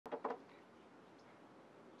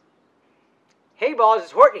Hey Balls,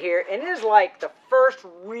 it's Horton here, and it is like the first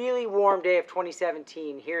really warm day of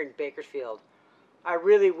 2017 here in Bakersfield. I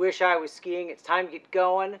really wish I was skiing. It's time to get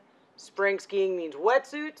going. Spring skiing means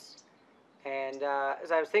wetsuits, and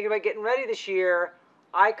as I was thinking about getting ready this year,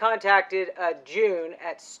 I contacted June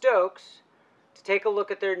at Stokes to take a look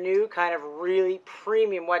at their new kind of really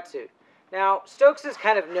premium wetsuit. Now, Stokes is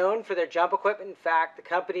kind of known for their jump equipment. In fact, the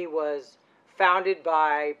company was founded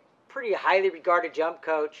by pretty highly regarded jump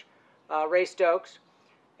coach, Ray Stokes,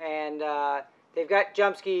 and they've got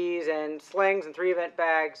jump skis and slings and 3-event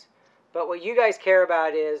bags, but what you guys care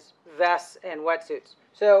about is vests and wetsuits.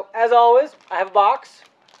 So, as always, I have a box.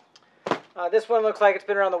 This one looks like it's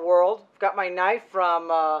been around the world. I've got my knife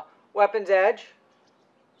from Weapons Edge.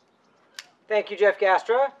 Thank you, Jeff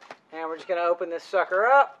Gastra. And we're just going to open this sucker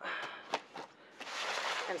up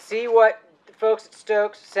and see what the folks at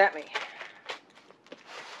Stokes sent me.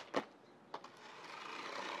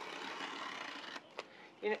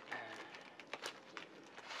 You know,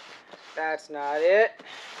 that's not it.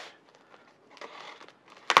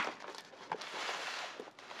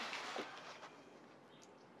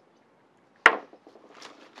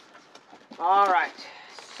 All right,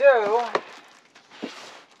 so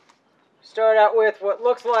start out with what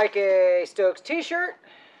looks like a Stokes t-shirt.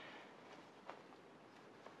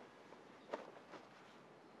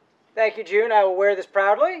 Thank you, June. I will wear this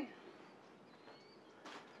proudly.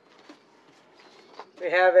 We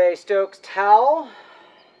have a Stokes towel.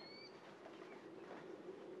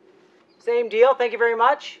 Same deal. Thank you very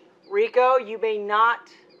much. Rico, you may not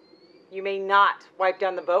wipe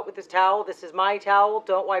down the boat with this towel. This is my towel.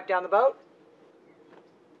 Don't wipe down the boat.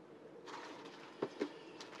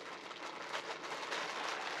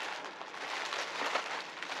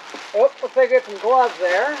 Oh, looks like I got some gloves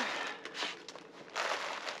there.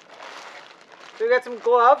 So we got some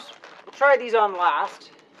gloves. We'll try these on last.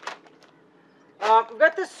 We've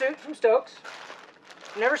got this suit from Stokes.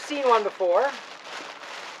 Never seen one before.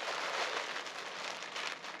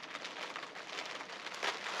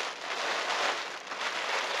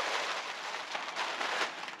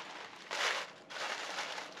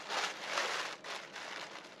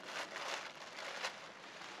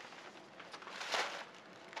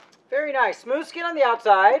 Very nice. Smooth skin on the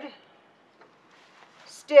outside.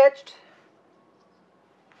 Stitched.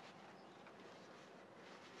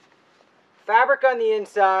 Fabric on the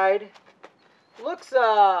inside. Looks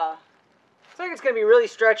like it's going to be really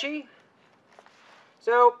stretchy.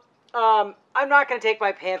 So, I'm not going to take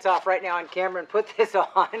my pants off right now on camera and put this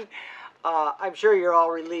on. I'm sure you're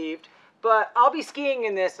all relieved. But I'll be skiing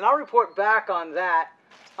in this, and I'll report back on that.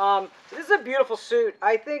 This is a beautiful suit.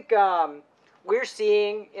 I think we're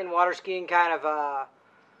seeing in water skiing kind of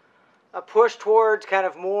a push towards kind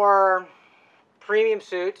of more premium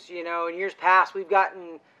suits. You know, in years past, we've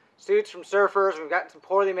gotten suits from surfers. We've gotten some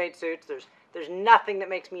poorly made suits. There's nothing that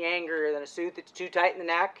makes me angrier than a suit that's too tight in the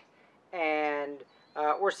neck. And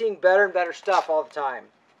we're seeing better and better stuff all the time.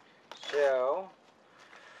 So,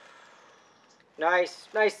 nice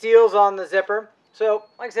seals on the zipper. So,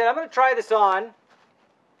 like I said, I'm going to try this on,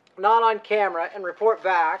 not on camera, and report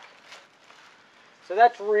back. So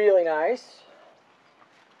that's really nice.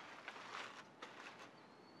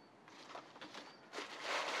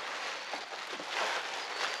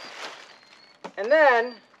 And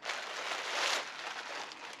then,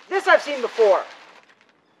 this I've seen before.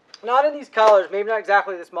 Not in these colors, maybe not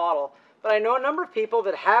exactly this model, but I know a number of people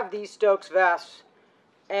that have these Stokes vests,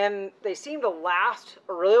 and they seem to last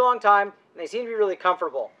a really long time, and they seem to be really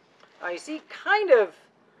comfortable. You see kind of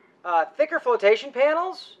thicker flotation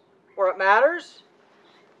panels where it matters,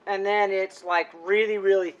 and then it's like really,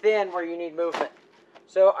 really thin where you need movement.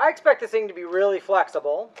 So I expect this thing to be really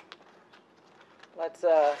flexible. Let's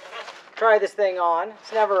try this thing on.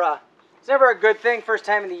 It's never a good thing first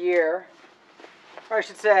time in the year. Or I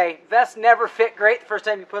should say, vests never fit great the first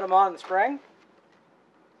time you put them on in the spring.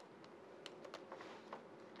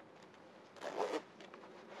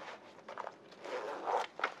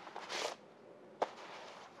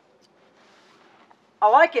 I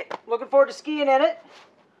like it. Looking forward to skiing in it.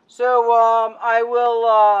 So I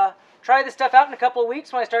will try this stuff out in a couple of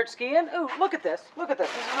weeks when I start skiing. Ooh, look at this. Look at this.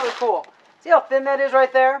 This is really cool. See how thin that is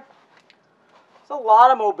right there? There's a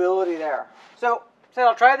lot of mobility there. So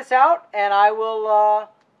I'll try this out, and I will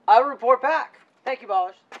report back. Thank you,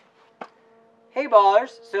 ballers. Hey,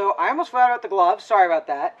 ballers. So I almost forgot about the gloves. Sorry about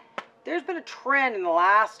that. There's been a trend in the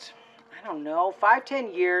last, I don't know,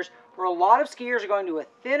 5-10 years where a lot of skiers are going to a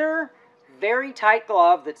thinner, very tight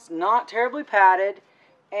glove that's not terribly padded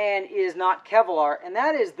and is not Kevlar, and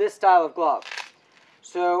that is this style of glove.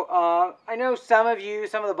 So I know some of you,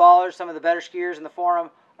 some of the ballers, some of the better skiers in the forum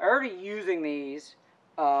I'm already using these,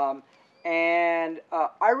 and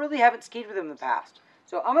I really haven't skied with them in the past.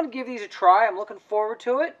 So I'm going to give these a try. I'm looking forward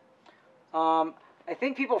to it. I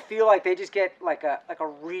think people feel like they just get like a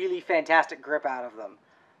really fantastic grip out of them.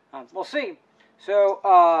 We'll see.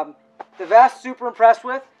 So the vest, super impressed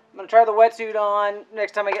with. I'm going to try the wetsuit on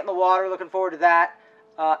next time I get in the water. Looking forward to that.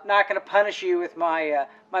 Not going to punish you with my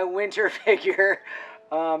my winter figure.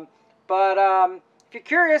 If you're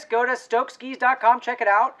curious, go to stokeskis.com. Check it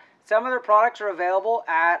out. Some of their products are available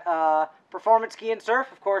at Performance Ski and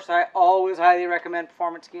Surf. Of course, I always highly recommend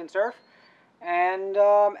Performance Ski and Surf. And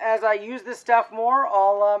as I use this stuff more,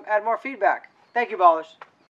 I'll add more feedback. Thank you, ballers.